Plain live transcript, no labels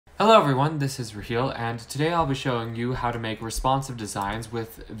Hello everyone, this is Raheel, and today I'll be showing you how to make responsive designs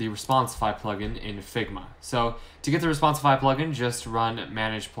with the Responsify plugin in Figma. So to get the Responsify plugin, just run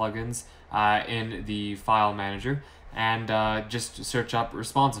Manage Plugins in the File Manager and just search up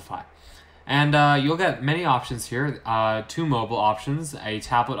Responsify. And you'll get many options here, 2 mobile options, a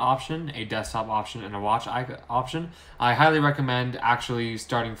tablet option, a desktop option, and a watch option. I highly recommend actually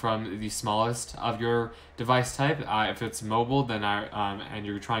starting from the smallest of your device type. If it's mobile, then and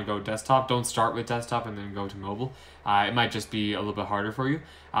you're trying to go desktop, don't start with desktop and then go to mobile. It might just be a little bit harder for you.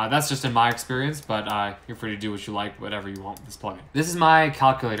 That's just in my experience, but you're free to do what you like, whatever you want with this plugin. This is my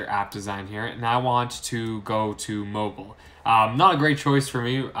calculator app design here, and I want to go to mobile. Not a great choice for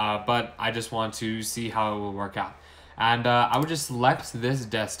me, but I just want to see how it will work out. And I would just select this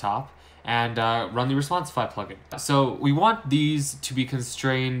desktop and run the Responsify plugin. So we want these to be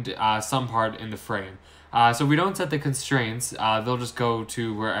constrained some part in the frame. So if we don't set the constraints, they'll just go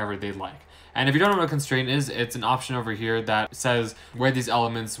to wherever they like. And if you don't know what a constraint is, it's an option over here that says where these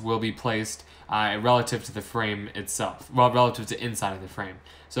elements will be placed relative to the frame itself. Well, relative to inside of the frame.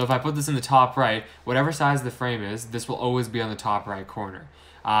 So if I put this in the top right, whatever size the frame is, this will always be on the top right corner.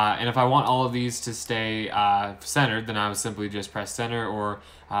 And if I want all of these to stay centered, then I would simply just press center or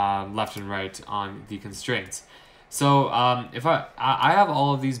left and right on the constraints. So if I have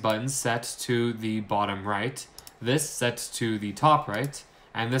all of these buttons set to the bottom right, this set to the top right,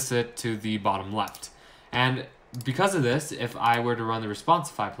 and this set to the bottom left. And because of this, if I were to run the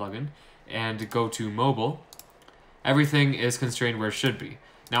Responsify plugin and go to mobile, everything is constrained where it should be.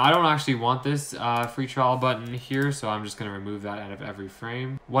 Now, I don't actually want this free trial button here, so I'm just going to remove that out of every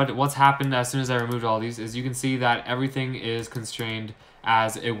frame. What's happened as soon as I removed all these is you can see that everything is constrained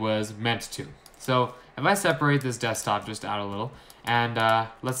as it was meant to. So if I separate this desktop just out a little, and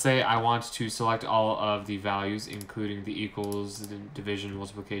let's say I want to select all of the values, including the equals, the division,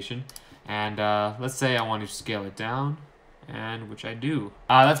 multiplication, and let's say I want to scale it down, and which I do.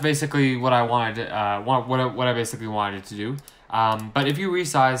 That's basically what I wanted. What I basically wanted to do. But if you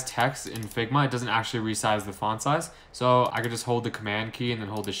resize text in Figma, it doesn't actually resize the font size. So I could just hold the Command key and then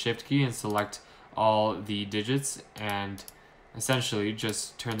hold the Shift key and select all the digits and essentially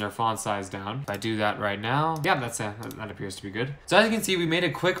just turn their font size down. If I do that right now, yeah, that appears to be good. So as you can see, we made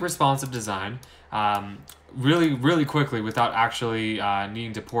a quick responsive design really quickly without actually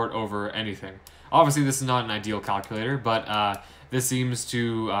needing to port over anything. Obviously, this is not an ideal calculator, but this seems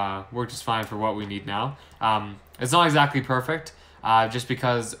to work just fine for what we need now. It's not exactly perfect, just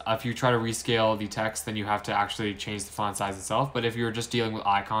because if you try to rescale the text, then you have to actually change the font size itself. But if you're just dealing with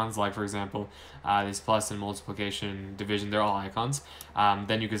icons, like for example, this plus and multiplication, division, they're all icons,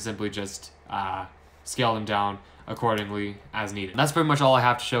 then you can simply just scale them down accordingly as needed. That's pretty much all I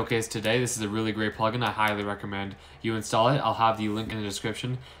have to showcase today. This is a really great plugin. I highly recommend you install it. I'll have the link in the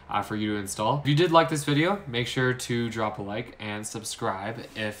description for you to install. If you did like this video, make sure to drop a like and subscribe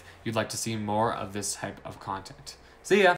if you'd like to see more of this type of content. See ya!